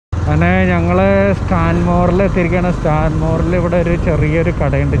അങ്ങനെ ഞങ്ങൾ സ്റ്റാൻമോറിൽ എത്തിയിരിക്കുകയാണ്. സ്റ്റാൻമോറിൽ ഇവിടെ ഒരു ചെറിയൊരു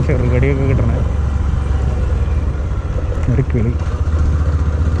കടയുണ്ട്, ചെറുകടിയൊക്കെ കിട്ടണേ. ഒരു കിളി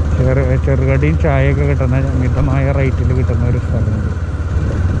ചെറുകടിയും ചായയൊക്കെ കിട്ടുന്ന മിതമായ റേറ്റിൽ കിട്ടുന്ന ഒരു സ്ഥലമുണ്ട്.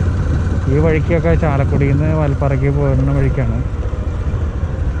 ഈ വഴിക്കൊക്കെ ചാലക്കുടിയിൽ നിന്ന് വാൽപ്പാറയ്ക്ക് പോകുന്ന വഴിക്കാണ്.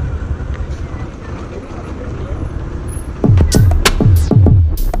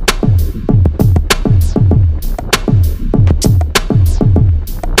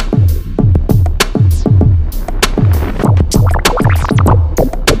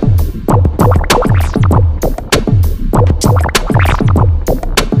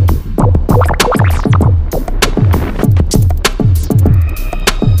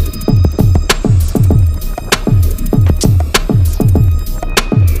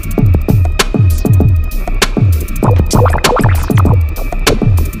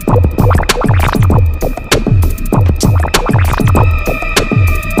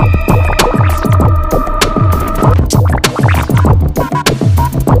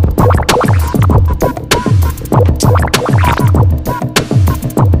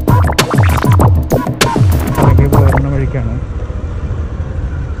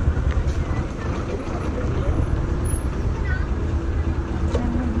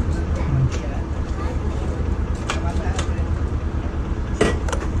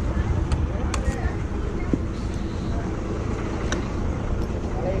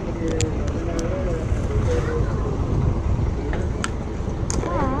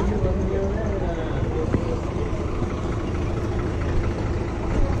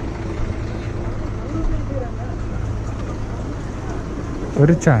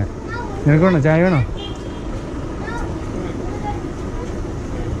 ഒരു ചായ നിനക്ക് വേണോ? ചായ വേണോ?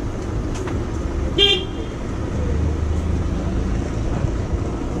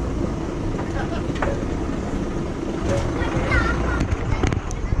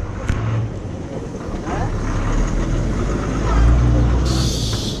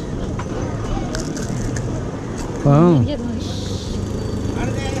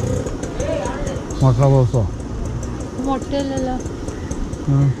 മക്കളെ ബോസോ മുട്ടയല്ലല്ലോ.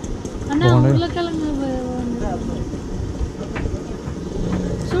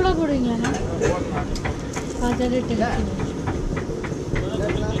 ചൂടാ കൂടുങ്ങളാ പാചകമായിട്ട്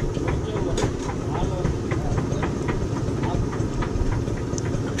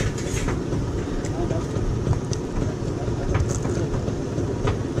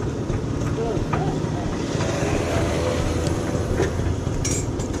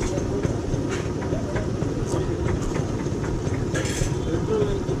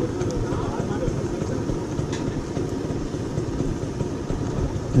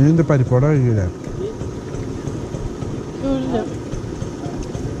നീ പരിപ്പോട കഴിക്കില്ല?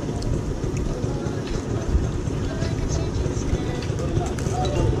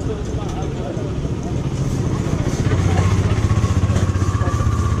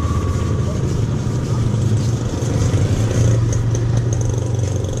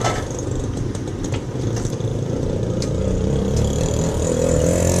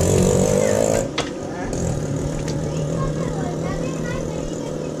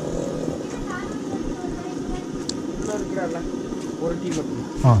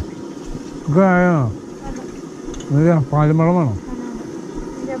 പാലും വെള്ളം വേണോ?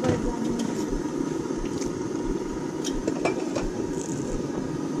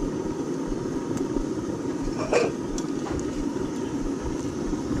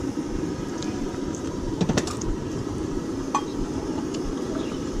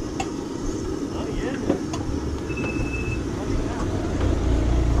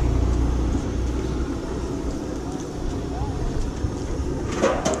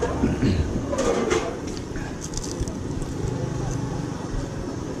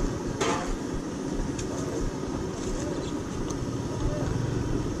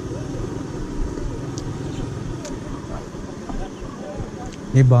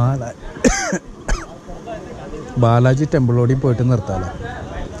 ഈ ബാലാജി ടെമ്പിളോടി പോയിട്ട് നിർത്താലോ.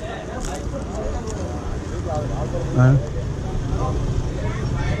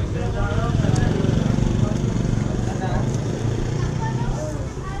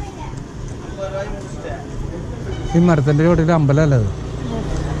 ഈ മരത്തിൻ്റെ ചോട്ടിൽ അമ്പലമല്ലേ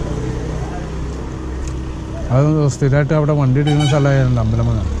അത് സ്ഥിരമായിട്ട് അവിടെ വണ്ടി ഇടിക്കുന്ന സ്ഥലമായിരുന്നു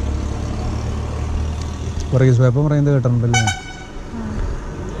അമ്പലം. വർഗീസ് പേപ്പം പറയുന്നത് കേട്ടിട്ടുണ്ടല്ലോ.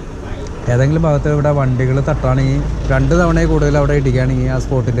 ഏതെങ്കിലും ഭാഗത്ത് ഇവിടെ വണ്ടികൾ തട്ടാണെങ്കിൽ 2 തവണ കൂടുതൽ അവിടെ ഇടിക്കുകയാണെങ്കിൽ ആ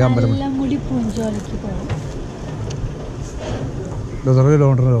സ്പോട്ടിൽ അമ്പലം. നല്ലമുടി പൂഞ്ചോലയ്ക്ക് പോകും. 2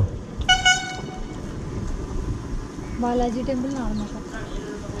 കിലോമീറ്ററോ? ബാലാജി ടെമ്പിൾ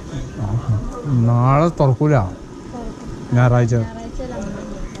നാളെ തുറക്കൂല, ഞായറാഴ്ച.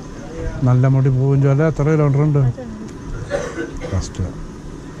 നല്ലമുടി പൂഞ്ചോല എത്ര കിലോമീറ്റർ ഉണ്ട്? ഫസ്റ്റ്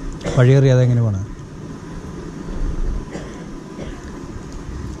വഴി അറിയാതെ എങ്ങനെ പോണേ?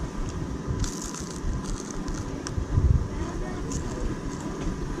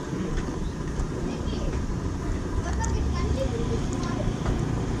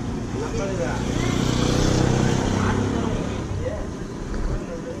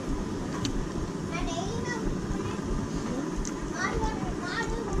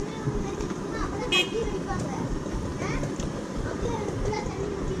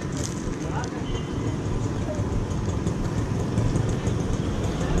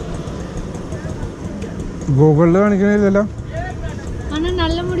 ഗൂഗിളിൽ കാണിക്കണില്ലല്ലോ.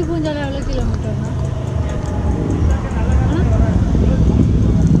 നല്ലമുടി പൂഞ്ചോല എவ்வளோ കിലോമീറ്റർ?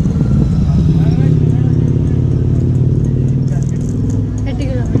 8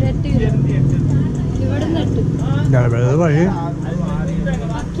 കിലോമീറ്റർ. ഇവിടെ നിന്ന് വഴി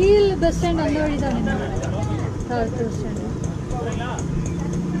കീഴ് ബസ് സ്റ്റാൻഡ് അന്ന വഴി തന്നെ. താഴത്തെ ബസ് സ്റ്റാൻഡ്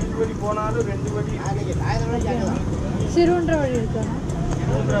സിറുണ്ട്ര വഴി എടുക്കണം.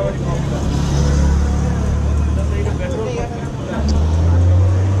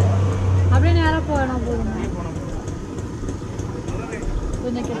 അവിടെ നേരെ പോകണോ?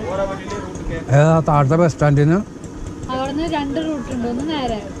 താഴത്തെ ബസ് സ്റ്റാൻഡിന് അവിടെ നിന്ന് 2 റൂട്ട് ഉണ്ട്. ഒന്ന്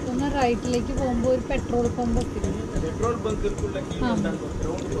നേരെ, ഒന്ന് റൈറ്റിലേക്ക് പോകുമ്പോൾ ഒരു പെട്രോൾ പമ്പ് എത്തി.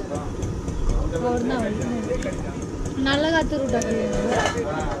 അവിടുന്ന് നല്ല കാത്ത റൂട്ടൊക്കെ.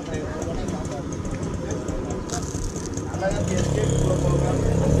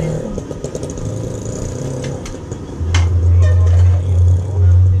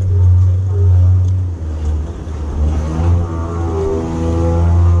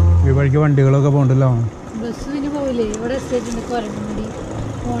 ഈ വഴിക്ക് വണ്ടികളൊക്കെ പോകണ്ടല്ലോ. ബസ് പിന്നെ പോവില്ലേ? ഇവിടെ എസ്റ്റേറ്റ് ഉണ്ട്, കൊരങ്ങുടി,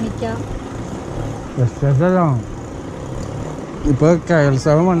 മോണിക്ക. എസ്റ്റേറ്റല്ലോ ഇപ്പൊ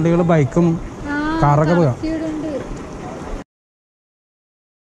KL7 വണ്ടികൾ, ബൈക്കും കാറൊക്കെ പോകാം.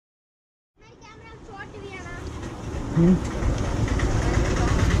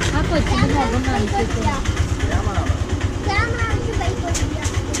 ആ കൊച്ചിന്റെ മുഖം കാണിച്ചിട്ട്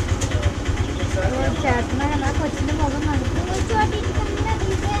ചേട്ടനെ ആ കൊച്ചിന്റെ മുഖം കാണിച്ചു.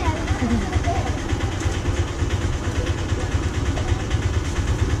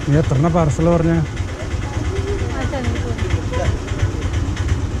 നീ എത്ര പാർസൽ പറഞ്ഞ?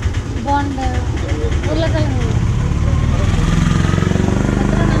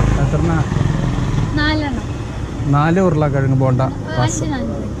 എത്ര? 4 ഉരുളക്കിഴങ്ങ് ബോണ്ട.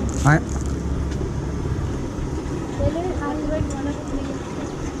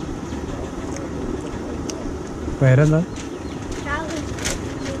 പേരെന്താ?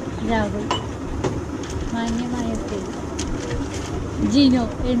 മാന്യമായ പേര് ജിനോ.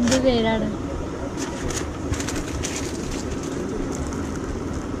 എന്ത് പേരാണ്?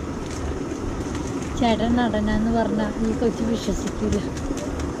 ചേട്ടൻ നടനാന്ന് പറഞ്ഞ ഈ കൊച്ചു വിശ്വസിക്കില്ല.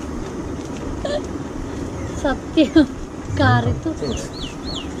 സത്യം. കാറിത്തു.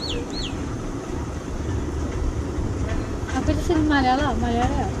 അപ്പൊ സിനിമ മലയാള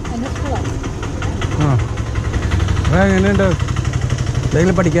എന്റെ സ്കൂളാ. എങ്ങനെയുണ്ട്?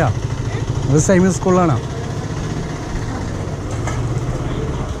 എന്തെങ്കിലും പഠിക്കാം? അത് സെയിം സ്കൂളാണോ?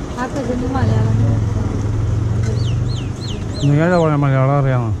 ആ കൊച്ചിന് മലയാളം നിങ്ങൾ മലയാളം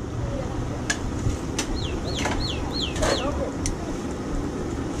അറിയാമോ?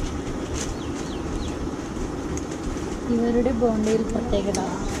 ഇവരുടെ ബോണ്ടയിൽ പ്രത്യേകത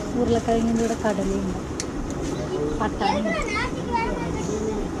ഉരുളക്കിഴങ്ങിൻ്റെ കൂടെ കടലയുണ്ട്, പട്ടാണി.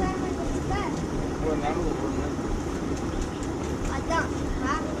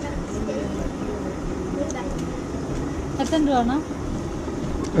 എത്ര രൂപ?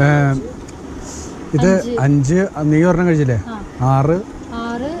 ഇത് 5. നീ ഒരെണ്ണം കഴിച്ചില്ലേ? 6.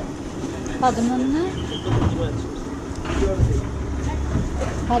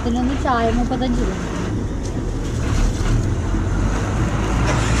 11 ചായ 35 രൂപ.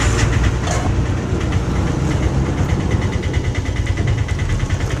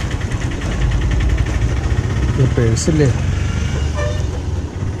 പേഴ്സില്ലേ?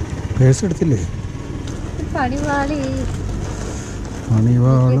 പേഴ്സ് എടുത്തില്ലേ? പണിവാളി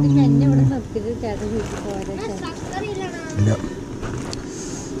പണിവാളും ഇല്ല.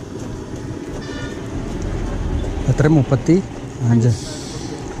 എത്ര? 35.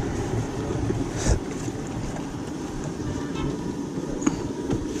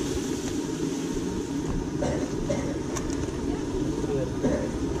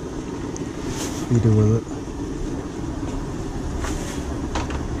 $20.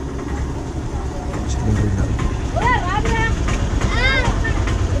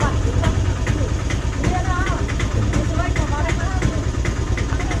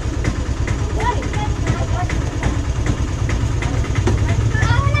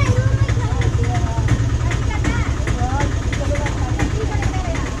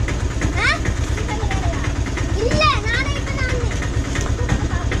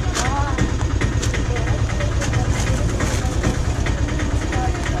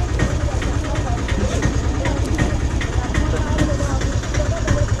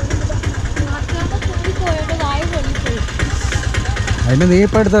 അതിന് നീ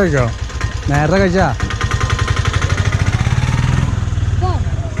ഇപ്പം എടുത്ത് കഴിച്ചോ? നേരത്തെ കഴിച്ചാ?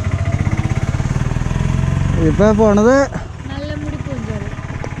 ഇപ്പൊ പോണത് നല്ലമുടി പൂഞ്ചോല.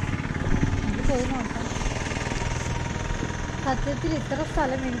 പോയി നോക്കാം. സത്യത്തിൽ ഇത്ര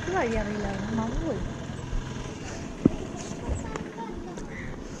സ്ഥലം എനിക്ക് വഴി അറിയില്ലായിരുന്നു. നമ്മൾ പോയി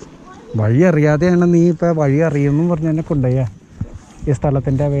വഴി അറിയാതെയാണ് നീ ഇപ്പം വഴി അറിയുമെന്നും പറഞ്ഞ് എന്നെ കൊണ്ടുപോയ. ഈ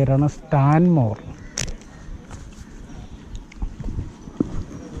സ്ഥലത്തിൻ്റെ പേരാണ് സ്റ്റാൻമോർ.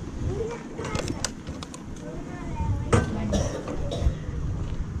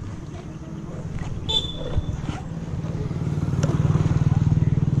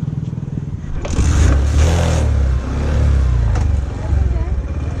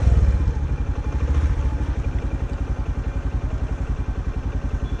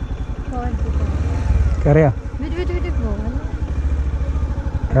 കയറിയാ?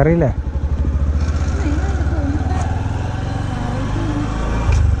 കയറിയില്ലേ?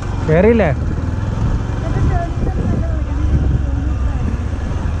 കയറിയില്ലേ?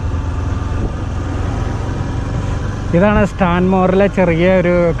 ഇതാണ് സ്റ്റാൻമോറിലെ ചെറിയ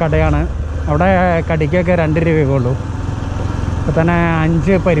ഒരു കടയാണ്. അവിടെ കടിക്കൊക്കെ 2 രൂപയൊക്കെ ഉള്ളൂ. ഇപ്പോൾ തന്നെ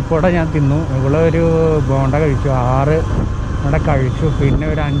 5 പരിപ്പോടെ ഞാൻ തിന്നു. ഇവിടെ ഒരു ബോണ്ട കഴിച്ചു, 6 അവിടെ കഴിച്ചു. പിന്നെ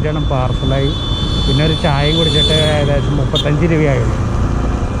ഒരു 5 എണ്ണം പാർസലായി. പിന്നെ ഒരു ചായയും കുടിച്ചിട്ട് ഏകദേശം 35 രൂപയായുള്ളൂ.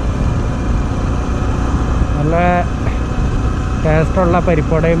 നല്ല ടേസ്റ്റുള്ള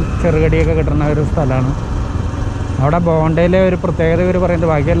പരിപ്പോടയും ചെറുകടിയൊക്കെ കിട്ടുന്ന ഒരു സ്ഥലമാണ്. അവിടെ ബോണ്ടയിൽ ഒരു പ്രത്യേകത ഇവർ പറയുന്നത്,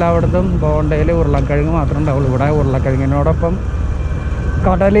 ബാക്കി എല്ലായിടത്തും ബോണ്ടയിൽ ഉരുളക്കിഴങ്ങ് മാത്രമേ ഉണ്ടാവുള്ളൂ. ഇവിടെ ഉരുളക്കിഴങ്ങിനോടൊപ്പം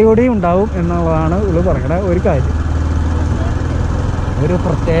കടലയൂടിയും ഉണ്ടാവും എന്നുള്ളതാണ് ഇവർ പറയുന്ന ഒരു കാര്യം. ഒരു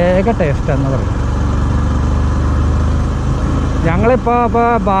പ്രത്യേക ടേസ്റ്റാന്ന് പറയും. ഞങ്ങളിപ്പോൾ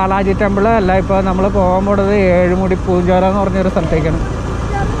ബാലാജി ടെമ്പിൾ അല്ല, ഇപ്പോൾ നമ്മൾ പോകാൻ പോണത് ഏഴുമുടി പൂഞ്ചോല എന്ന് പറഞ്ഞൊരു സ്ഥലത്തേക്കാണ്.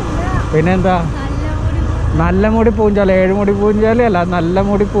 പിന്നെന്താ നല്ലമുടി പൂഞ്ചോല, ഏഴുമുടി പൂഞ്ചോലയല്ല,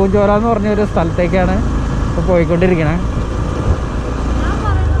 നല്ലമുടി പൂഞ്ചോല എന്ന് പറഞ്ഞൊരു സ്ഥലത്തേക്കാണ് ഇപ്പോൾ പോയിക്കൊണ്ടിരിക്കണേ.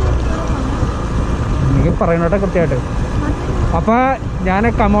 എനിക്ക് പറയുന്നോട്ടെ കൃത്യമായിട്ട്. അപ്പോൾ ഞാൻ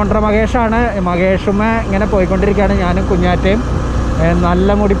കമോണ്ടർ മഹേഷാണ്. മഹേഷുമേ ഇങ്ങനെ പോയിക്കൊണ്ടിരിക്കുകയാണ്. ഞാനും കുഞ്ഞാറ്റയും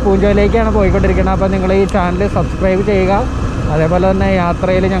നല്ലമുടി പൂഞ്ചോലയിലേക്കാണ് പോയിക്കൊണ്ടിരിക്കുന്നത്. അപ്പോൾ നിങ്ങൾ ഈ ചാനൽ സബ്സ്ക്രൈബ് ചെയ്യുക. അതേപോലെ തന്നെ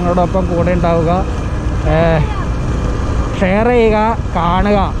യാത്രയിൽ ഞങ്ങളോടൊപ്പം കൂടെ ഉണ്ടാവുക, ഷെയർ ചെയ്യുക,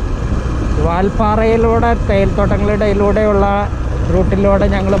 കാണുക. വാൽപ്പാറയിലൂടെ തേയിലത്തോട്ടങ്ങളുടെ ഇടയിലൂടെയുള്ള റൂട്ടിലൂടെ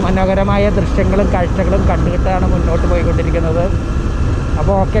ഞങ്ങൾ മനോഹരമായ ദൃശ്യങ്ങളും കാഴ്ചകളും കണ്ടുകിട്ടാണ് മുന്നോട്ട് പോയിക്കൊണ്ടിരിക്കുന്നത്.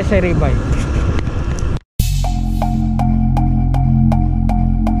 അപ്പോൾ ഓക്കെ, ശരി, ബൈ.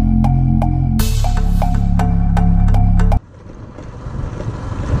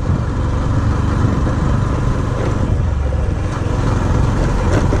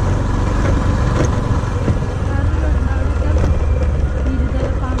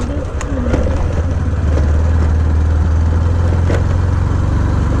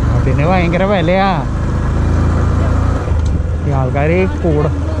 ഭയങ്കര വിലയാ. ഈ ആൾക്കാർ കൂടെ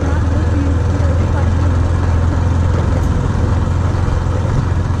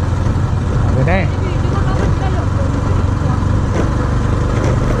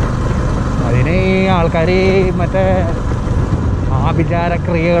അതിന് ഈ ആൾക്കാർ മറ്റേ ആഭിചാര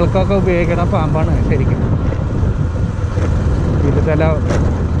ക്രിയകൾക്കൊക്കെ ഉപയോഗിക്കണ പാമ്പാണ് ശരിക്കും. ഇരുതല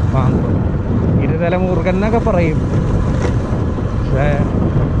പാമ്പ്, ഇരുതല മുറുകൻ എന്നൊക്കെ പറയും. പക്ഷേ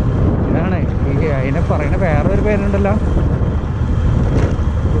ഇതാണ് ഈ അതിനെ പറയുന്ന വേറൊരു പേരുണ്ടല്ലോ.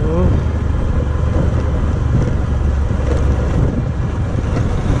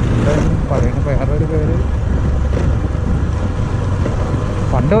 പറയുന്ന വേറൊരു പേര്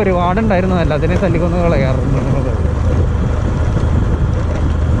പണ്ട് ഒരുപാടുണ്ടായിരുന്നു. എല്ലാത്തിനെയും തല്ലിക്കൊന്ന് കളയാറുണ്ട്.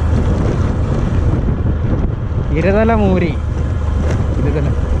 ഇരുതല മൂരി, ഇരുതല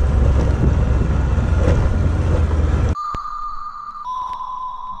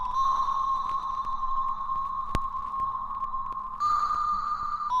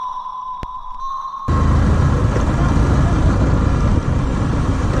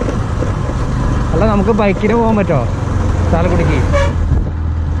അല്ല. നമുക്ക് ബൈക്കിന് പോകാൻ പറ്റുമോ ചാലക്കുടിക്ക്?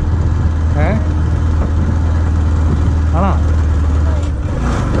 ആണോ?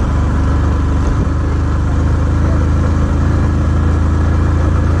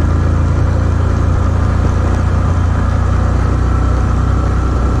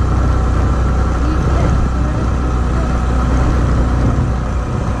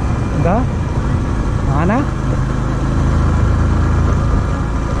 എന്താ ആന?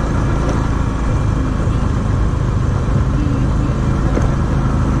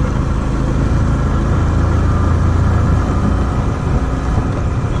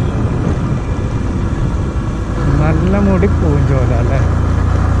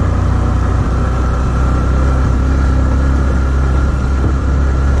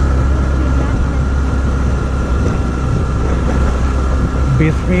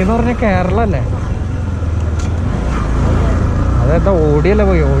 ബിസ്മി എന്ന് പറഞ്ഞ കേരള അല്ലേ? അതെന്താ ഓടിയല്ലേ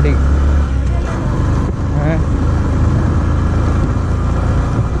പോയി ഓടി?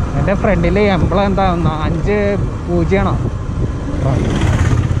 എൻ്റെ ഫ്രണ്ടിൽ എംബ്ലം എന്താ 5-0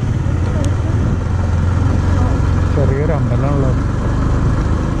 ചെറിയൊരു അമ്പലമുള്ളത്.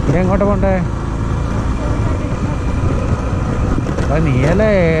 ഇനി എങ്ങോട്ട് പോണ്ടേ? അപ്പം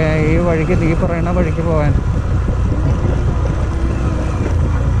നീയല്ലേ ഈ വഴിക്ക്, നീ പറയുന്ന വഴിക്ക് പോവാൻ.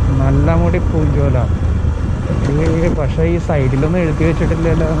 നല്ലമുടി പൂഞ്ചോല. പക്ഷേ ഈ സൈഡിലൊന്നും എഴുതി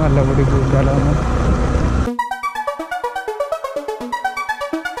വെച്ചിട്ടില്ലല്ലോ നല്ലമുടി പൂഞ്ചോല എന്ന്.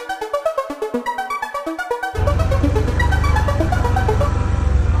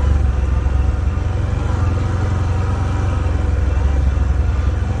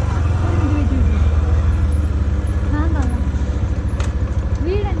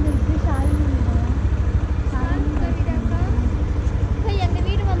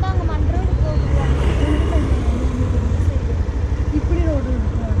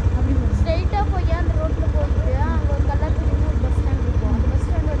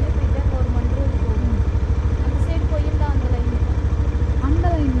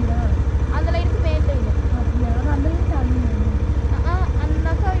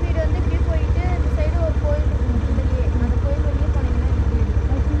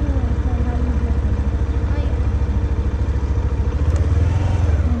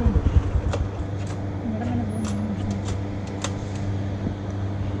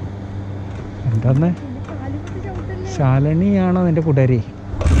 എന്താന്ന്? ശാലിനിയാണോ നിന്റെ കുടരി?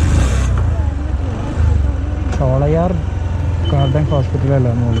 ചോളയാർ ഗാർഡൻ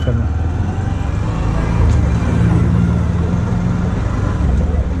ഹോസ്പിറ്റലല്ല മുകളിൽ തന്നെ.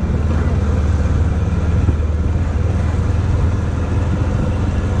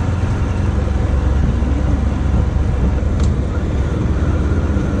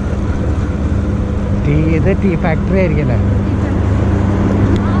 ഇത് ടീ ഫാക്ടറി ആയിരിക്കല്ലേ?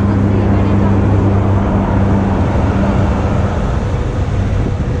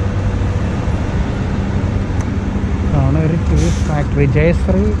 ഒരു tea factory,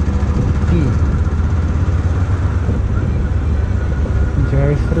 Jayashree tea.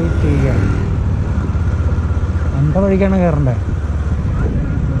 Jayashree tea ആണ്. എന്താ വഴിക്കാണ് കയറണ്ടേ?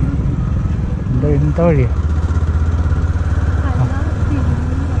 എന്താ വഴിയാ?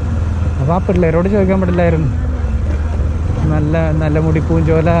 അപ്പോൾ ആ പിള്ളേരോട് ചോദിക്കാൻ പറ്റില്ലായിരുന്നു നല്ലമുടി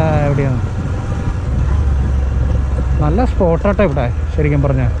പൂഞ്ചോല എവിടെയാണ്? നല്ല സ്പോട്ടാട്ടോ ഇവിടെ. ശരിക്കും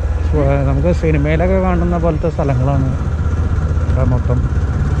പറഞ്ഞാൽ നമുക്ക് സിനിമയിലൊക്കെ കാണുന്ന പോലത്തെ സ്ഥലങ്ങളാണ് ഇവിടെ മൊത്തം.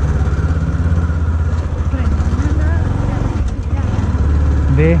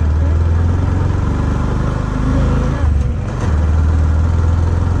 എന്തേ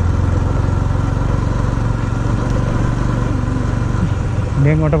ഇനി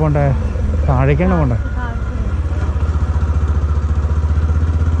എങ്ങോട്ടാ പോണ്ടേ? താഴേക്കാണ് പോണ്ടേ?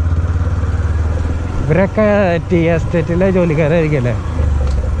 ഇവരൊക്കെ ടീ എസ്റ്റേറ്റിലെ ജോലിക്കാരായിരിക്കല്ലേ?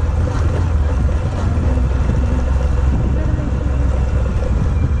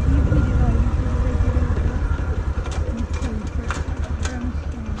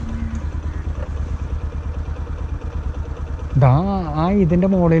 ഇതിന്റെ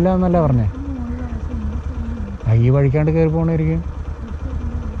മുകളിലാന്നല്ലേ പറഞ്ഞേ? ഈ വഴിക്കാണ്ട് കയറി പോണായിരിക്കും.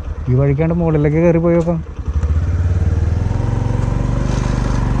 ഈ വഴിക്കാണ്ട് മുകളിലേക്ക് കയറി പോയോക്കാം.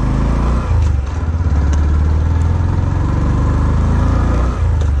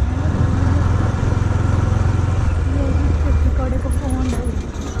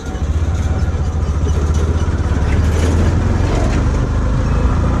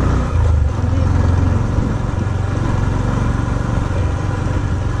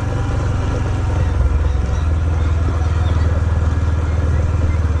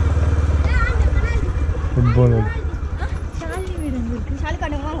 ഫുട്ബോൾ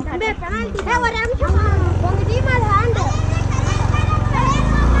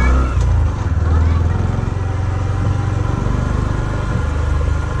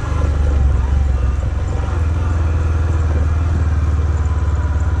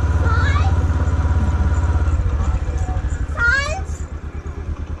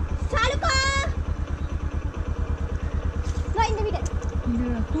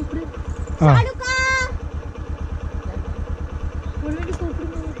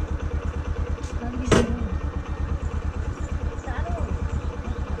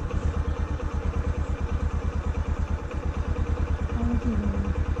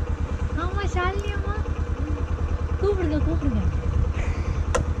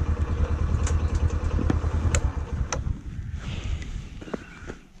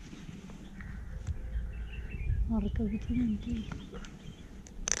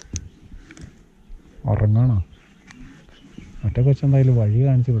പെണ്ണാണോ? മറ്റേ കൊച്ചെന്തായാലും വഴി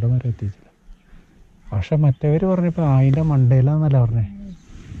കാണിച്ച് ഇവിടെ വരെ എത്തിച്ചില്ല. പക്ഷെ മറ്റവർ പറഞ്ഞപ്പോൾ അതിൻ്റെ മണ്ടയിലാന്നല്ല പറഞ്ഞേ.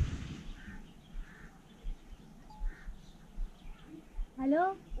 ഹലോ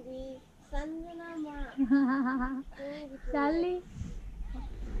ഷാലിനി,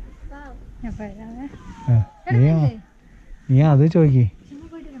 നീ അത് ചോദിക്കി,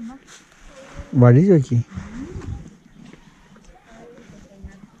 വഴി ചോദിക്കി.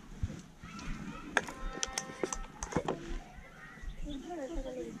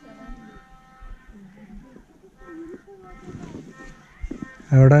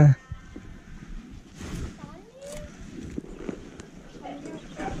 എവിടെ?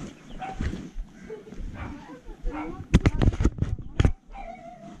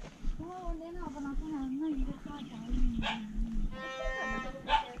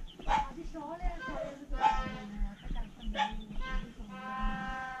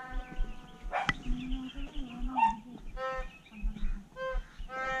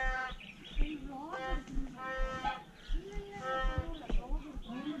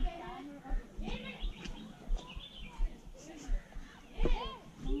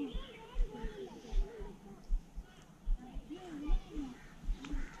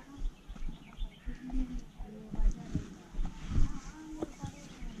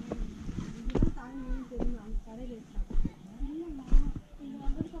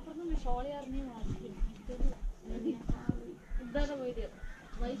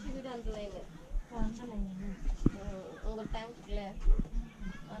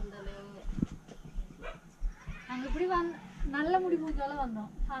 Nallamudi Poonchola vannum.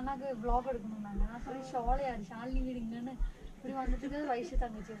 Annaku vlog edukkunnunnaanga. Na sorry Shalini Shalini veedu ingane ipdi vanditte Vaishu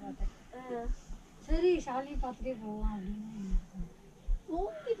thangachi paathen. Seri Shalini paathite povam appadinu.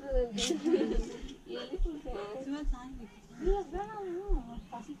 Ookittu. Eli pulse. Suva saai vekku. Illa venaamu.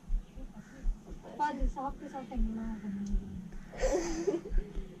 Pasi. Paadu saapte engala pannu.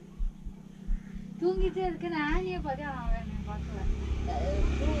 தூங்கிட்டே இருக்க நானியே பாதி அவன் பார்க்கல.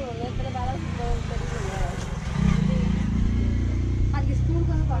 நேத்துல balance தெரியல. அது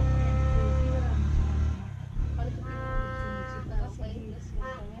ஸ்கூலுக்கு வந்து பார்க்கணும்.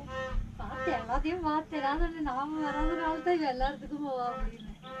 பார்த்தேன் எல்லாத்தையும் பார்த்தேன். நான் நாம வராதனால தான் இவ எல்லாத்துக்கும் போவா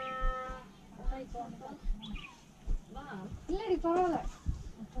அப்படின்னு. இல்லடி பரவாயில்ல.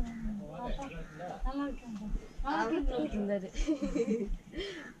 நல்லா இருக்கு.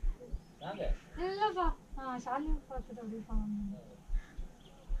 இல்லப்பா ஷாலினி பார்த்துட்டு அப்படியே போகணும்.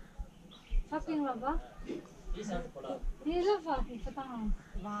 சாப்பிட்டீங்களாப்பா? இல்லப்பா இப்பதான்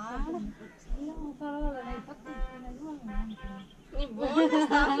பரவாயில்ல.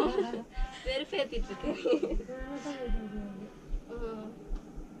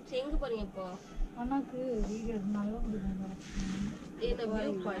 எங்க போறீங்க இப்போ? அண்ணாக்கு வீடு நல்லமுடி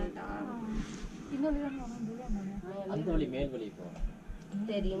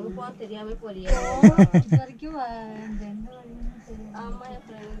தெரியும் போ தெரியாம போறியா? வரைக்கும் எந்த வழியும் தெரியும். ஆமா என்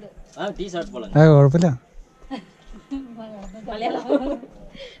ஃப்ரெண்ட் டீ ஷர்ட் போலாம். குழப்பமில்ல. மலையாளம்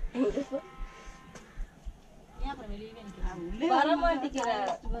வரமாட்டேங்கிற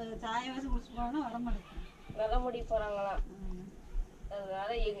சாயவாசி முடிச்சு போனா வரமாட்டேங்க. நலமுடி போறாங்களாம். அதனால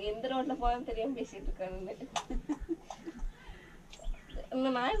எந்த ரோட்ல போறேன்னு தெரியாம பேசிட்டு இருக்காங்க. இந்த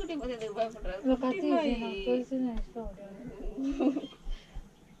நாய்க்குட்டி பத்தி எதுக்கு பயப்படுறாரு?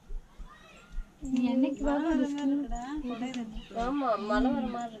 ஆமா மழை வர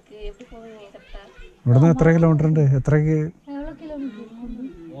மாதிரி இருக்கு. எப்படி போவீங்க கரெக்டா? ഇവിടുന്ന് എത്ര കിലോമീറ്റർ ഉണ്ട്? എത്രക്ക്? 3 കിലോമീറ്റർ.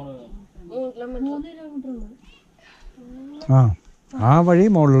 ആ വഴി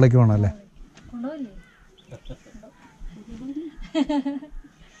മുകളിലേക്ക് പോകണം അല്ലേ?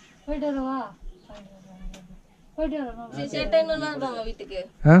 പോയിട്ട് വരവാ. ചേട്ടാ இன்னொரு நாள் வாங்க வீட்டுக்கு.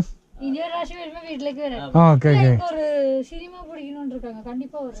 இன்னொரு ராசி வருமா வீட்டுக்கு வரேன். Okay okay. ஒரு சினிமா பிடிக்கணும்னு இருக்காங்க.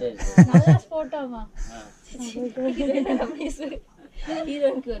 கண்டிப்பா வரும். நல்ல ஸ்பாட்டாமா.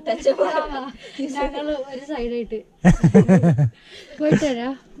 ஹீரோக்கு டச் பண்ணாமா. நாங்கள ஒரு சைடு ஆயிட்டு. போயிட்டு வரா.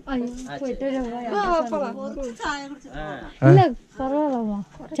 போயிட்டு வரவா. இல்ல பரவாயில்லமா.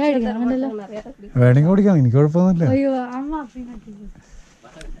 சாய் குடிக்கறதுல വേണമെങ്കിൽ കുടിക്കാം. എനിക്ക് കുഴപ്പമൊന്നുമില്ല. അയ്യോ അമ്മ അപ്പിനൊക്കെ.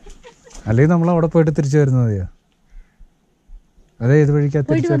 അല്ലെങ്കിൽ നമ്മൾ അവിടെ പോയിട്ട് തിരിച്ചു വരുന്നത് മതിയോ? അതെ ഏത് വഴിക്കാ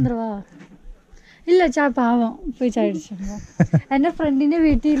പോയിട്ട് വന്നവാ? ഇല്ല ചായ പാവം പോയി ചായ അടിച്ചോ. എന്റെ ഫ്രണ്ടിന്റെ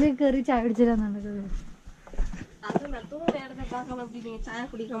വീട്ടിൽ കയറി ചായ അടിച്ചിട്ടാണ്. அது நான் தூங்க நேரத்தை பார்க்காம எப்படி நீங்க சாய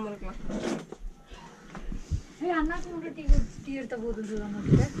குடிக்காம இருக்கலாம்? அண்ணாக்கு மட்டும் டீ எடுத்தா போதும் சொல்லுவாங்க.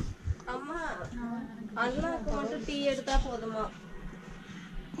 அம்மா அண்ணாக்கு மட்டும் டீ எடுத்தா போதுமா?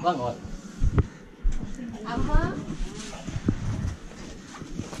 வாங்க வாங்க. அம்மா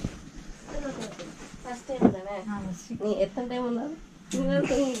ஃபர்ஸ்ட் டைம் தானே? நீ எத்தனை டைம் வந்தாலும் இங்கே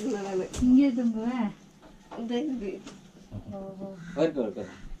தூங்கிட்டு இருந்தானே. இங்கே தூங்குவேன்.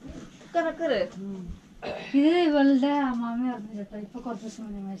 ഇത് ഇവളുടെ അമ്മാമ്മ പറഞ്ഞു കേട്ടോ ഇപ്പൊ കുറച്ച് ദിവസം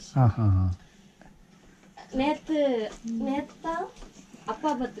நேத்தா அப்பா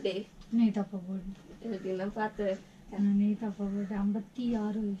பர்த்டே நீட்டப்பா போட்டு நான் பார்த்தேன் நீட்டப்பா போட்டு 56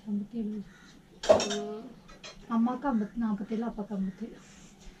 57 அம்மாவுக்கு 47 அப்பாவுக்கு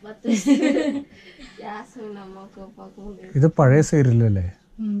 57 யாஸ்மின் அம்மாவுக்கு பார்க்க முடியும். இது பழைய சீரியல் அല്ലേ?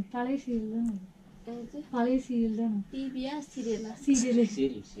 பழைய சீரியல் தான். பழைய சீரியல் தான். டிவியா சீரியலா? சீரியல்.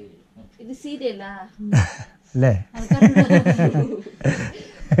 இது சீரியலா? അല്ലേ?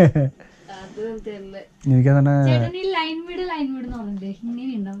 അതും தெரியல. എനിക്കതാണ് ചേട്ടൻ ഈ ലൈൻ വീട് എന്ന് പറഞ്ഞില്ലേ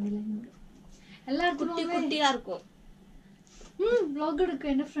ഇങ്ങനെ ഉണ്ടാവും ലൈൻ വീട് എല്ലാവർക്കും കുട്ടിയാ இருக்கும். വ്ലോഗ് എടുക്കും.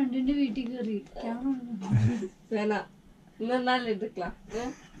 എന്റെ ഫ്രണ്ടിന്റെ വീട്ടിൽ കയറി ക്യാമറ വേണ இன்னொரு நாள் எடுக்கலாம்.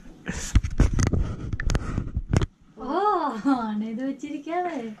 ഓ ഇത്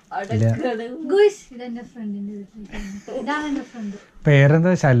വെച്ചിരിക്കാതെ ഇതെന്റെ ഫ്രണ്ടിന്റെ വീട്ടിൽ. ഇതാണ് എന്റെ ഫ്രണ്ട്.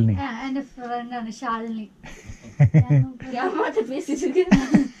 പേരെന്താ? ശാലിനി. എന്റെ ഫ്രണ്ടാണ് ശാലിനി. பேசிட்டு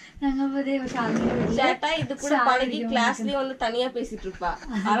ഞങ്ങൾ சேட்டா இது கூட பழகி கிளாஸ்லயே வந்து தனியா பேசிட்டு இருப்பா.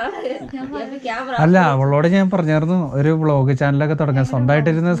 கேமரா അല്ല അവളോട് ഞാൻ പറഞ്ഞായിരുന്നു ഒരു വ്ളോഗ് ചാനലൊക്കെ തുടങ്ങാൻ.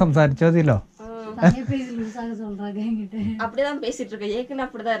 സ്വന്തമായിട്ടിരുന്ന് സംസാരിച്ചാൽ മതിയല്ലോ. அப்படிதான் பேசிட்டு இருக்க. ஏற்கனவே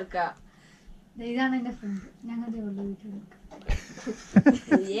அப்படிதான் இருக்கா. ഇതാണ് എന്റെ ഫ്രണ്ട്. ഞങ്ങളുടെ വീട്ടിൽ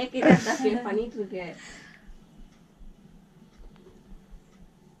ஏற்கனவே பண்ணிட்டு இருக்கேன்.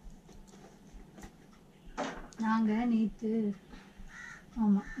 நாங்க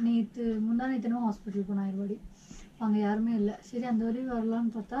நேற்று முந்தா நேற்றுமா ஹாஸ்பிட்டல் போனோம் ஆயிரவாடி. அங்கே யாருமே இல்லை. சரி அந்த வரையும்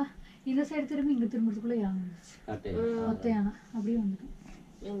வரலான்னு பார்த்தா இந்த சைடு திரும்பி இங்கே திரும்புறதுக்குள்ளே யாருந்துச்சு ஒத்தையான அப்படியே வந்துட்டோம்.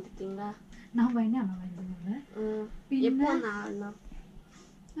 நான் பயந்தேன். ஆனால் பயந்துருந்தேன்.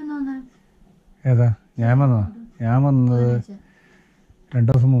 ഏതാ? ഞാൻ വന്നത് 2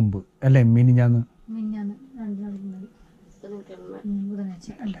 ദിവസം മുമ്പ് അല്ലേ? മിനിഞ്ഞാന്ന് 2 നാൾക്ക് മുன்னாடி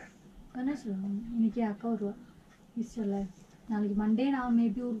புதனாச்சு. புதனாச்சு இன்னைக்கு அக்கா வருவா ஈஸ்டர்ல. நாளைக்கு மண்டே நான்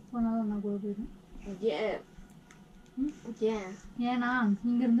மேபி ஊருக்கு போனாலும் நான் கூட போயிடும். ஏன்னா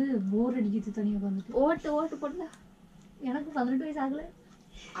இங்கேருந்து போர் அடிக்கிறது தனியாக உட்காந்துட்டு. ஓட்டு போடல. எனக்கு 18 வயசு ஆகல.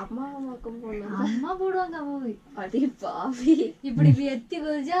 அம்மா போடுவாங்க. அம்மா போய் அடி பாவி. இப்படி எத்தி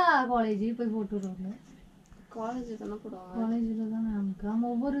குதிச்சா காலேஜ் போய் போட்டு விடுவாங்க. காலேஜ் தானே போடுவாங்க. காலேஜில் தானே நமக்கு. நம்ம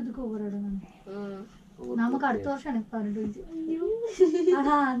ஒவ்வொரு இதுக்கும் ஒவ்வொரு இடம் தானே. நமக்கு அடுத்த வருஷம் எனக்கு 18 வயசு.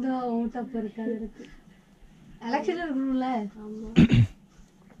 ஆனா அந்த ஓட்டப்ப இருக்காது இருக்கு. எலெக்ஷன் இருக்கணும்ல.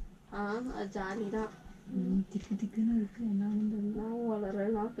 ஜாலி தான். திக்குன்னு இருக்கு. என்ன நான்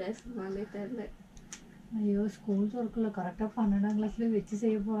வளரலாம் பேசணும்னே தெரியல. ஐயோ ஸ்கூல் ஒர்க்கில் கரெக்டாக 12ஆம் கிளாஸ்ல வச்சு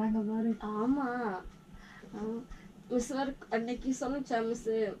செய்ய போறாங்க பாரு. ஆமா மிஸ் ஒர்க் அன்னைக்கு சொன்னிச்சா மிஸ்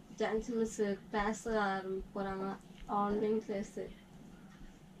ஜான்சி மிஸ் கிளாஸ் ஆரம்பிக்க போறாங்க. Online class.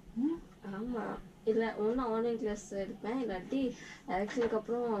 ஆமா இல்லை ஒன்றும் ஆன்லைன் கிளாஸ் எடுப்பேன். இல்லாட்டி எலெக்ஷனுக்கு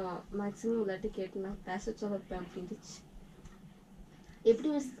அப்புறம் மேக்ஸிமம் இல்லாட்டி கேட்டு நான் கிளாஸ் வச்சு வைப்பேன் அப்படின்ட்டுச்சு. எப்படி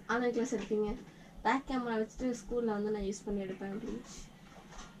மிஸ் ஆன்லைன் கிளாஸ் எடுப்பீங்க? பேக் கேமரா வச்சுட்டு ஸ்கூலில் வந்து நான் யூஸ் பண்ணி எடுப்பேன் அப்படின்ச்சு.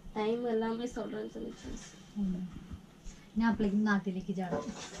 டைம் எல்லாமே சொல்கிறேன்னு சொல்லிச்சு மிஸ். ഞാൻ അപ്പോഴേക്കും നാട്ടിലേക്ക് ചാടും.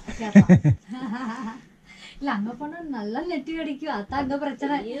 இல்ல அங்க போனா நல்லா நெட் கிடைக்கும். அதான் அங்க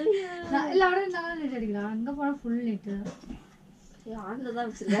பிரச்சனை. இல்ல അവിടെ நல்லா நெட் கிடைக்கும். அங்க போனா ஃபுல் நெட் தான்.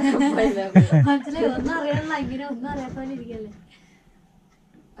 മനസ്സിലായി. ഒന്നും അറിയണല്ലോ. ഇങ്ങനെ ഒന്നും അറിയാത്ത പോലെ ഇരിക്കല്ലേ.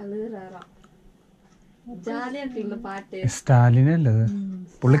 അഴുകാറാ ജാലിയാ ഇരിക്കുന്ന പാട്ട്. സ്റ്റാലിനല്ലേ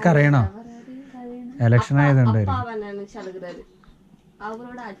പുള്ളിക്കറിയണോ? എലക്ഷൻ ആയതുകൊണ്ട് ചളുകുறாரு.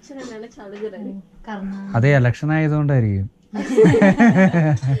 அவரோட அச்சனை நினைச்சு அழுகுறாரு. അതെ എലക്ഷൻ ആയതുകൊണ്ടായിരിക്കും.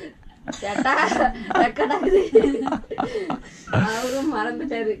 அவரும்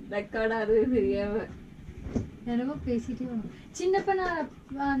மறந்துட்டாரு. ரெக்கார்ட் ஆகுது தெரியாம என்னமோ பேசிட்டே வரும். சின்னப்பனார்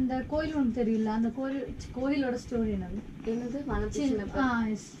அந்த கோயில் ஒன்று தெரியல. அந்த கோயிலோட ஸ்டோரி என்னது?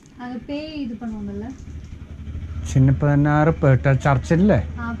 அங்க பேய் இது பண்ணுவாங்கல்ல. சின்னப்பனார் சர்ச்சில்ல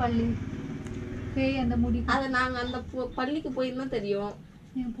பள்ளி பேய் அந்த முடி. அது நாங்க அந்த பள்ளிக்கு போயிருந்தா தெரியும்.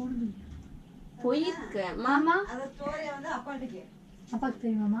 போயிருக்கேன் மாமா. அப்பாக்கு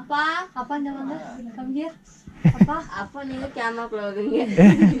தெரியுமாமா? பா அப்பா இந்த வந்து கம்மியா அப்பா அப்பா நீங்க கேமராக்குள்ள வருவீங்க.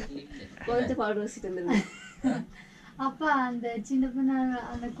 கொஞ்சம் பவுடர் வச்சுட்டு இருந்தீங்க. அப்பா அந்த சின்ன பொண்ணு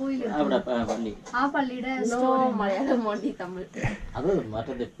அந்த கோயில் பள்ளியோட மலையாளம் மொழி தமிழ் அது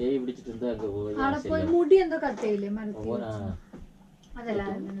மற்றது பேய் பிடிச்சிட்டு இருந்தா அங்க போய் முடி எந்த கட்டையில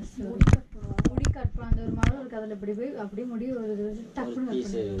அதெல்லாம் முடி கட்டுறோம். அந்த ஒரு மரம் இருக்கு. அதுல இப்படி போய் அப்படியே முடி ஒரு டக்குன்னு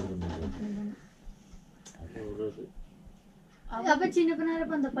அப்ப சின்ன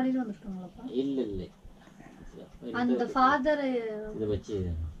பொண்ணு அந்த பள்ளியில வந்துருக்காங்களா? இல்ல இல்ல அந்த ஃபாதர் இத வச்சு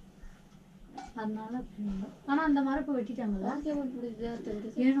அதனால ஆனா அந்த மாதிரி இப்போ வெட்டிட்டாங்கல்ல.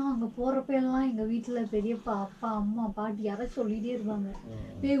 ஏன்னா அங்க போறப்ப எல்லாம் எங்க வீட்டுல பெரியப்பா அப்பா அம்மா பாட்டி யாராவது சொல்லிட்டே இருப்பாங்க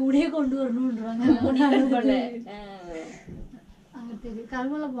உடைய கொண்டு வரணும்ன்றாங்க. அங்க தெரியும்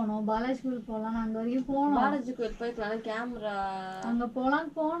கருமலை போனோம், பாலாஜி கோயில் போலாம், அங்க வரைக்கும் போனோம். பாலாஜி கோயில் போய்க்கலாம், கேமரா அங்க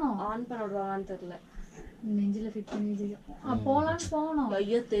போலான்னு போனோம். ஆன் பண்ண விடுவாங்கன்னு தெரியல, நெஞ்சில ஃபிட் பண்ணி வச்சிருக்கோம். போலான்னு போனோம்.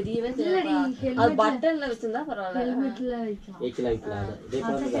 ஐயோ தெரியவே தெரியல. அது பட்டன்ல வச்சிருந்தா பரவாயில்ல, ஹெல்மெட்ல வைக்கலாம்.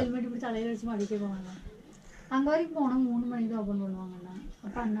 ஹெல்மெட் இப்படி தலையில வச்சு மாட்டிட்டே போவாங்க. அங்க வரைக்கும் போனோம். 3 மணிக்கு தான் ஓப்பன் பண்ணுவாங்கண்ணா.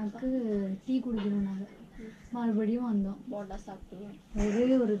 அப்ப அண்ணாக்கு டீ குடிக்கணும். நாங்க மறுபடியும் வந்தோம். போண்டா சாப்பிட்டோம். ஒரே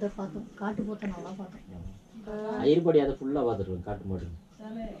ஒரு இதை பார்த்தோம், காட்டு போத்த நல்லா பார்த்தோம். അയ്യർപടി അത് ഫുള്ളാ പാത്തിട്ടുണ്ട് കാട്ടുമാടി.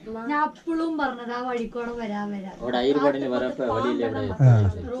 ഞാൻ അപ്പോഴും പറഞ്ഞതാ വഴിക്കൂടെ വരാൻ വരാം. അവിടെ അയ്യർപടിന് വരപ്പോ വഴിയില്ല,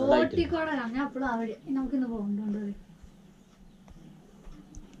 റോട്ടിക്കൂടെ ഞാൻ അപ്പോഴും അവിടെ നമുക്ക് ഇന്ന് പോകണ്ടുണ്ട്.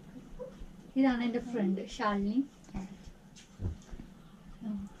 ഇതാണ് എന്റെ ഫ്രണ്ട് ഷാലിനി.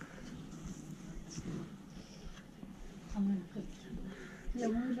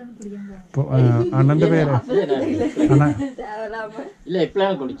 അണ്ണന്റെ പേര് ഇല്ല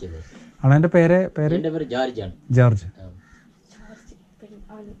എപ്പോഴാണ് കുടിച്ചത്? അണ്ണന്റെ പേര് എന്റെ പേര് ജോർജ് ആണ്. ജോർജ്.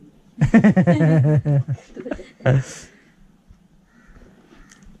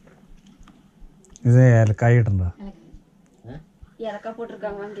 இது ஏலக்காய் இடண்டா ஏலக்காய்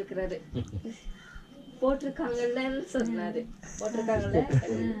போட்டிருக்காங்களான்னு கேக்குறாரு. போட்டிருக்காங்கன்னு சொன்னாரு. போட்டிருக்காங்கல்ல.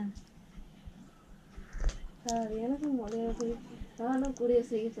 எனக்கு மலையாள நானும் கூடிய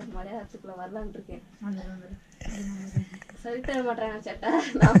சீக்கிரம் மலையாளத்துக்குள்ள வரலான் இருக்கேன். சரி தர மாட்டாங்க சேட்டா,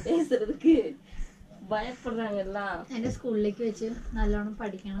 நான் பேசுறதுக்கு பயப்படுறாங்க எல்லாம். എന്റെ സ്കൂളിലേക്ക് വെച്ച് നല്ലോണം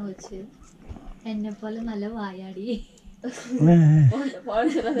പഠിക്കണം വെച്ച് എന്നെ പോലെ നല്ല വായാടി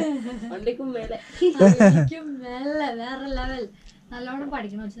വണ്ടിക്കും മേലെ മേലെ വേറെ ലെവൽ നല്ലോണം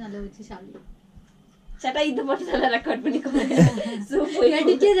പഠിക്കണം വെച്ച് നല്ല വെച്ച് ഷാളി சேட்டா இது மட்டும் நல்லா ரெக்கார்ட் பண்ணிக்கோங்க.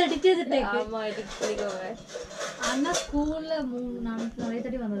 அண்ணா ஸ்கூல்ல நிறைய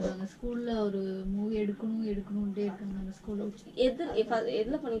தட்டி வந்திருக்காங்க. ஸ்கூல்ல ஒரு மூவி எடுக்கணும்ட்டே இருக்காங்க. அந்த ஸ்கூல்ல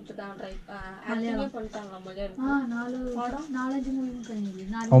எதுல பண்ணிட்டு இருக்காங்க? மலையாளம் பண்ணிட்டாங்களா? மலையாளம் 4-5 மூவி കഴിഞ്ഞു.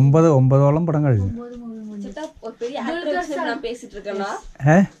 9 படம் കഴിഞ്ഞു. 9 மூவி முடிஞ்சு. சேட்டா ஒரு பெரிய ஆக்டர் நான் பேசிட்டு இருக்கேனா?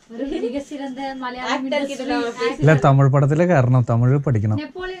 ஒரு மிக சிறந்த மலையாள ஆக்டர். இல்ல தமிழ் படத்துல காரணம் தமிழ் படிக்கணும்.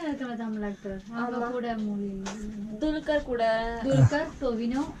 நெப்போலியன் இருக்கல தமிழ் ஆக்டர். அவங்க கூட மூவி. துல்கர் கூட. துல்கர்,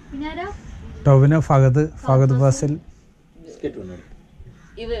 டோவினோ, பின்னாரா? ടോവിനോ, ഫഹദ് ഫാസിൽ. ബിസ്ക്കറ്റ് ഉണ്ട്.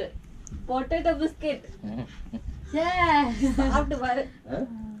 இது பொட்டேட்டோ பிஸ்கட். சாப்பிட்டு பாரு.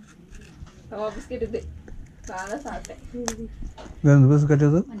 பிஸ்கட் இது நான் சாப்பிட்டேன். എന്ത് ബിസ്ക്കറ്റ്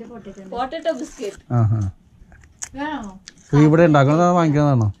ഇത്? Potato biscuit. വേണോ? ഇവിടെ ഉണ്ടാക്കുന്നതോ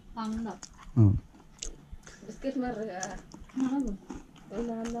വാങ്ങിക്കുന്നതാണോ? ബിസ്കറ്റ് മാറിയ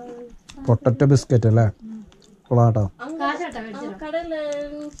പൊട്ടറ്റോ ബിസ്ക്കറ്റ് അല്ലേ? കൊള്ളാട്ടോ. கடையில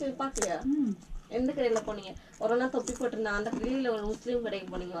பாக்கலையா? எந்த கடையில போனீங்க? ஒரு நாள் தொப்பி போட்டிருந்தேன் அந்த கடையில ஒரு முஸ்லீம் கடைக்கு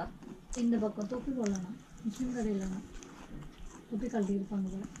போனீங்களா? இந்த பக்கம் தொப்பி போடலாம். முஸ்லீம் கடையில தொப்பி கழட்டி இருப்பாங்க.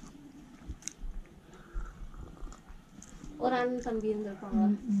 ஒரு அண்ணன் தம்பி இருந்திருப்பாங்க.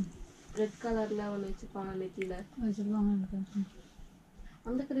 ரெட் கலர்ல ஒன்று வச்சுருப்பாங்க நெத்தியில வச்சுருவாங்க.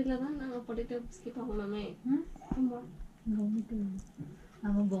 அந்த கடையில தான் நாங்கள் பொட்டேட்டோ பிஸ்கட் வாங்கினோமே.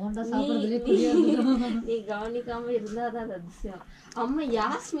 நீ கவனிக்காம இருந்தா அதான் அதிசயம். அம்மா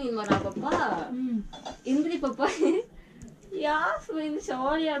யாஸ்மின் வரா பாப்பா, இந்திரி பாப்பா, யாஸ்மின்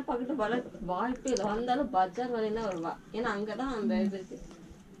சோழியார் பக்கத்து வர வாய்ப்பே இல்லை. வந்தாலும் பஜார் வரையும் வருவா. ஏன்னா அங்கதான் அந்த இது இருக்கு.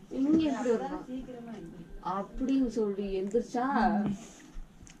 இங்க எப்படி வருவா அப்படின்னு சொல்லி எந்திரிச்சா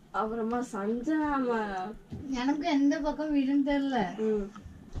அப்புறமா சஞ்சனா எனக்கு எந்த பக்கம் வீடுன்னு தெரியல.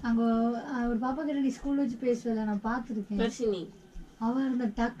 அங்க ஒரு பாப்பா கிட்ட நீ ஸ்கூல்ல வச்சு பேசுவல நான் பாத்துருக்கேன். தர்ஷினி அவ இருந்த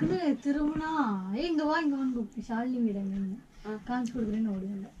டக்குன்னு திரும்பினா இங்க வா இங்க வந்து கூப்பிட்டு ஷாலினி வீடு எங்க காமிச்சு கொடுக்குறேன்னு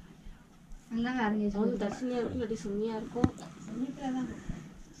ஓடுவாங்க. எல்லாம் வேற தர்ஷினியா இருக்கும் இல்லாட்டி சுமியா இருக்கும்.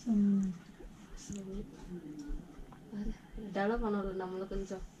 டெவலப் பண்ணணும் நம்மளும்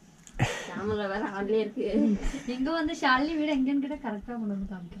கொஞ்சம். கேமரா வேற ஆன்லயே இருக்கு. எங்க வந்து ஷாலினி வீடு எங்கன்னு கிட்ட கரெக்டா கொண்டு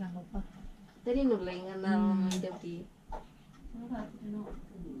வந்து காமிக்கிறாங்கப்பா. தெரியணும்ல எங்க எப்படி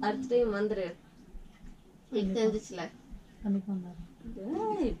அடுத்த டைம் வந்துரு. தெரிஞ்சிச்சுல கண்டிப்பா வந்தாரு.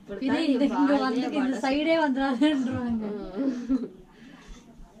 இந்த சைடே வந்துறாங்கன்றாங்க.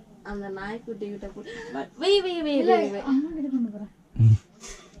 அந்த நாய்க்குட்டி கிட்ட போய்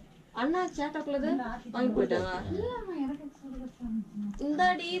அண்ணா சேட்டாக்குள்ளது வாங்கி போயிட்டாங்க.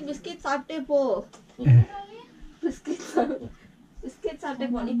 இந்தாடி பிஸ்கெட் சாப்பிட்டே போ. பிஸ்கெட் சாப்பிட்டே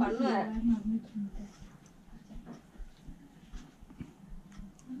போ. நீ பண்ணுவ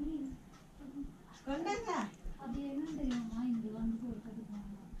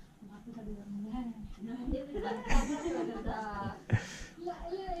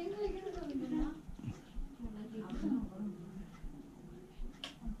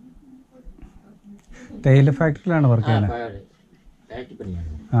തേയില ഫാക്ടറിയിലാണ് വർക്ക് ചെയ്യുന്നത്. ഫാക്ടറി പണിയാണ്.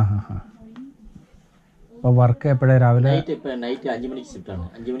 അപ്പോൾ വർക്ക് എപ്പോഴാണ്? രാവിലെ നൈറ്റ് 5 മണിക്ക് ഷിഫ്റ്റാണ്.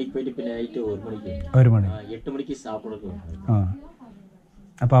 5 മണിക്ക് പോയിട്ട് പിന്നെ നൈറ്റ് 1 മണിക്ക് 8 മണിക്ക് സാപ്പിടൊക്കെ. ആ,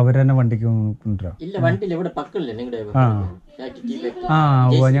 അപ്പോൾ അവർ തന്നെ വണ്ടിക്ക് കൊണ്ടുവരാം? ഇല്ല, വണ്ടിയില്ല, ഇവിടെ പക്കല്ലേ നിങ്ങളുടെ. ആ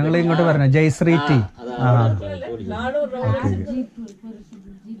ഓ, ഞങ്ങൾ ഇങ്ങോട്ട് പറഞ്ഞ ജയശ്രീ ടീ.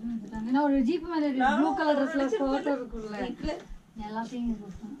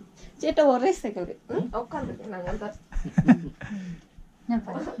 ചേട്ടാ ഒരേ സെക്കൻഡ്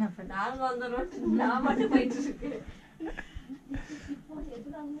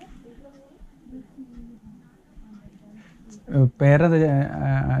പേരത്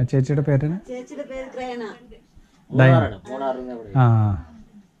ചേച്ചിയുടെ പേര്? ആ,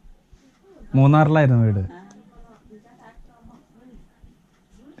 മൂന്നാറിലായിരുന്നു വീട്.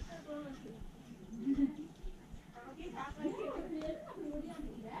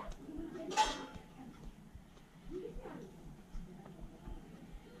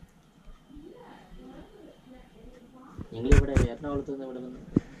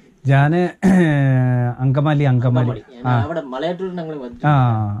 ഞാന് അങ്കമാലി. ആ,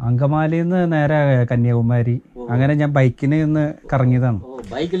 അങ്കമാലിന്ന് നേരെ കന്യാകുമാരി. അങ്ങനെ ഞാൻ ബൈക്കിന് ഇന്ന് കറങ്ങിയതാണ്.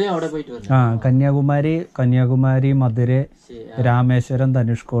 ആ, കന്യാകുമാരി, മധുര, രാമേശ്വരം,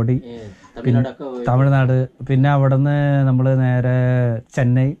 ധനുഷ്കോടി, തമിഴ്നാട്. പിന്നെ അവിടെ നിന്ന് നമ്മള് നേരെ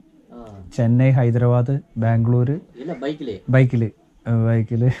ചെന്നൈ, ഹൈദരാബാദ്, ബാംഗ്ലൂര് ബൈക്കില്.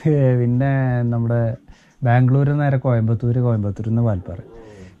 പിന്നെ നമ്മുടെ ബാംഗ്ലൂര് നേരെ കോയമ്പത്തൂരിൽ നിന്ന് വാൽപ്പാറ.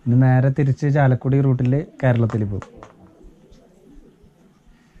 ഇനി നേരെ തിരിച്ച് ചാലക്കുടി റൂട്ടിൽ കേരളത്തിൽ പോകും.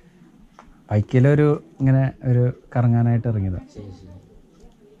 ബൈക്കിലൊരു ഇങ്ങനെ ഒരു കറങ്ങാനായിട്ട് ഇറങ്ങിയതാണ്.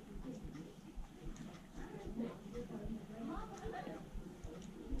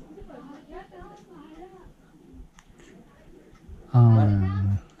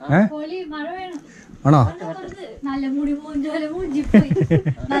 ആണോ? നല്ലമുടി പൂഞ്ചോല മൂഞ്ചിപ്പോയി.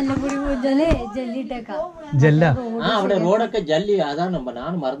 നല്ലമുടി പൂഞ്ചോല ജെല്ല അവിടെ റോഡൊക്കെ ജല്ലി. അതാണ്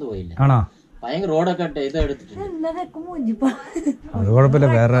ഞാൻ മറന്നുപോയില്ല. ആണോ? ഭയങ്കര റോഡൊക്കെ ഇത് എടുത്തിട്ടുണ്ട്. അത് കുഴപ്പമില്ല.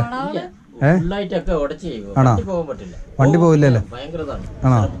 വേറെ ഫുള്ളായിട്ടൊക്കെ ഉടച്ച് വണ്ടി പോകാൻ പറ്റില്ല. വണ്ടി പോവില്ലല്ലോ. ഭയങ്കര ഇതാണ്.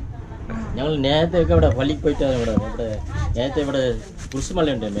 ആണോ? ഞങ്ങൾ നേരത്തെ ഒക്കെ ഇവിടെ പള്ളിക്ക് പോയിട്ടാണ്. ഇവിടെ നേരത്തെ ഇവിടെ കുരിശുമല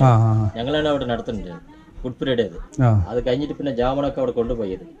ഉണ്ടായിരുന്നു. ഞങ്ങളാണ് അവിടെ നടത്തുന്നുണ്ട് ഫുഡ് പീരീഡ്. അത് കഴിഞ്ഞിട്ട് പിന്നെ ജാമണൊക്കെ അവിടെ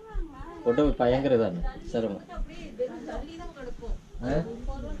കൊണ്ടുപോയി ഭയങ്കര ഇതാണ് സ്ഥലം.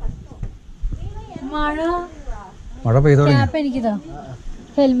 മഴ പെയ്തോ? എനിക്കിതാ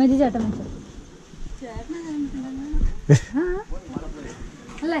ഹെൽമെറ്റ് ചേട്ടൻ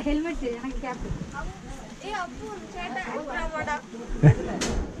അല്ല ഹെൽമെറ്റ് ക്യാപ്പ്.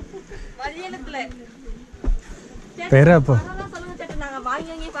 പേരാ അപ്പൊ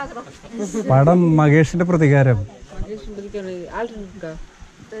പടം മഹേഷിന്റെ പ്രതികാരം.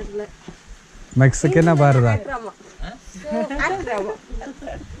 മെക്സിക്കൻ ഭാരത.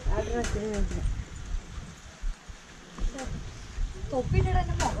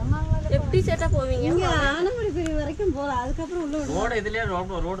 எப்படி சேட்டா போவீங்க? இங்க ஆனமடி பெரிய வரைக்கும் போறோம். அதுக்கு அப்புறம் உள்ள ரோட் இதுலயே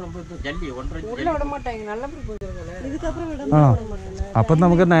ரோட் ரொம்ப ஜல்லி உள்ள விட மாட்டாங்க. நல்லபடி போயிடுவாங்க. இதுக்கு அப்புறம் விட மாட்டாங்க. അപ്പോൾ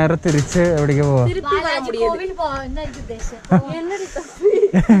നമുക്ക് നേരെ തിരിച്ച് എവിടേക്ക് പോവാം? திருப்பி வர முடியாது. கோவில் போ என்ன இது தேசம். என்னடி தப்பி?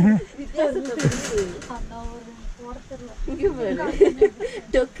 அந்த ஒரு ஓரத்துல இங்க பாரு.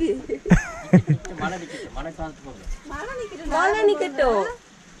 டொக்கு. மழை காத்து போகுது. மழை நிக்கட்டோ.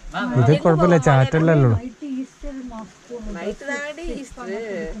 ഇത് കുഴപ്പമില്ല, ചാറ്റല്ലല്ലോ. நைட் ஈஸ்டர் மாஸ்கோ நைட் தானடி ஈஸ்டர்.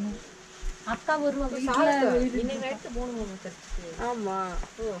 அக்கா வருவாங்க. இன்னைக்கு நைட் 3 மணி சர்ச்சுக்கு. ஆமா.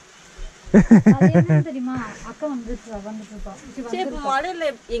 ஓ. அது என்ன தெரியுமா? அக்கா வந்துட்டு இருப்பா. சரி மழையில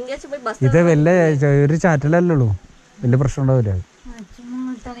எங்கேயாச்சும் போய் பஸ் ഇത് വലിയ ഒരു ചാറ്റലല്ലോ, വലിയ പ്രശ്നം ഉണ്ടാവില്ല. சும்மா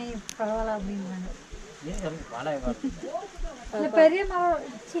தானே பரவாயில்ல அப்படின்னாங்க. மழை பெரிய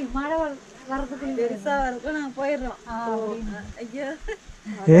மழை வரதுக்கு பெருசா இருக்கும். நான் போயிடுறோம். ஐயோ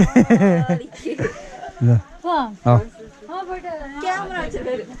கேமரா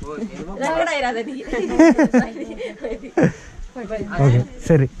வச்சிருக்காரு. ரெக்கார்ட் ஆயிராதடி. ഓക്കെ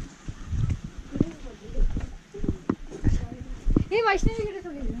ശരി. ഈ വൈഷ്ണവി കിட்ட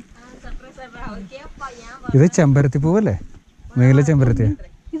சொல்லிரு. அவர் கேப்பா ஏன் ഇത് ചെമ്പരത്തി പൂവല്ലേ? നീല ചെമ്പരത്തി.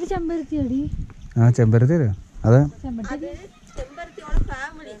 ഇത് ചെമ്പരത്തിയടി. ആ ചെമ്പരത്തി അതെ. ചെമ്പരത്തിயோட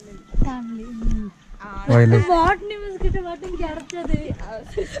ഫാമിലി ബോട്ടണി ബിസ്കിറ്റ് மட்டும் கிடைச்சது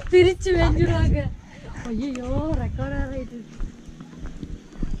பிரிச்சு வெஞ்சிடுவாங்க. ஐயோ ரெக்கார்ட் ஆயிட்டு.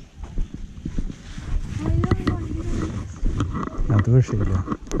 അത് വിഷയമില്ല.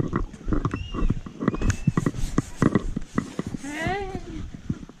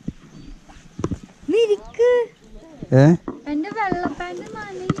 നിരിക്ക്. എന്റെ വെള്ള പാന്റ്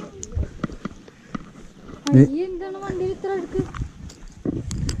നനയും. എന്താണ് വണ്ടിയിൽ ഇത്ര എടുക്ക്?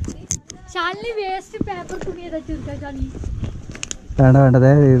 ശാലിനി വേസ്റ്റ് പേപ്പർ തുണി ഏതാ ചുരുക്കാൻ ശാലിനി വേണ്ട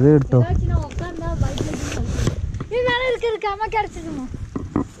വേണ്ടതേ ഇത് കിട്ടോ இது மேல இருக்கு அம்மா கிடைச்சிடுமா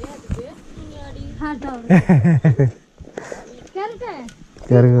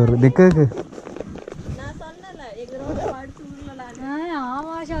കേറി കേറി നിക്ക് നിക്ക്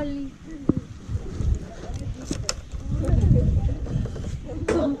ஆமா ஷாலினி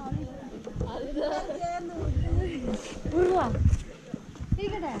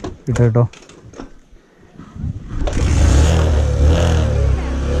ഇട്ടോ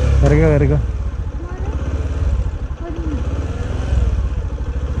കയറിക്കോ കയറിക്കോ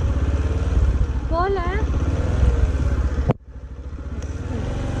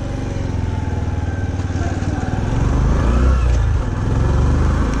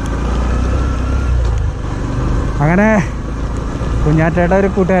അങ്ങനെ കുഞ്ഞാറ്റയുടെ ഒരു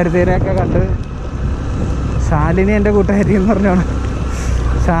കൂട്ടുകാരിത്തേനെയൊക്കെ കണ്ട് ശാലിനി എൻ്റെ കൂട്ടുകാരി എന്ന് പറഞ്ഞാണ്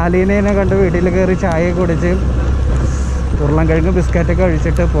ശാലിനെ കണ്ട് വീട്ടിൽ കയറി ചായ കുടിച്ച് ഉരുളൻകിഴങ്ങ് ബിസ്ക്കറ്റൊക്കെ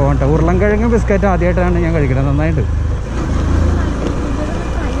കഴിച്ചിട്ട് പോകട്ടെ. ഉരുളൻകിഴങ്ങ് ബിസ്ക്കറ്റ് ആദ്യമായിട്ടാണ് ഞാൻ കഴിക്കുന്നത്. നന്നായിട്ട്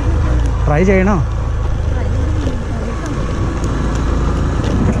ട്രൈ ചെയ്യണോ?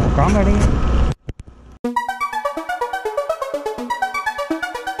 നോക്കാൻ വേണമെങ്കിൽ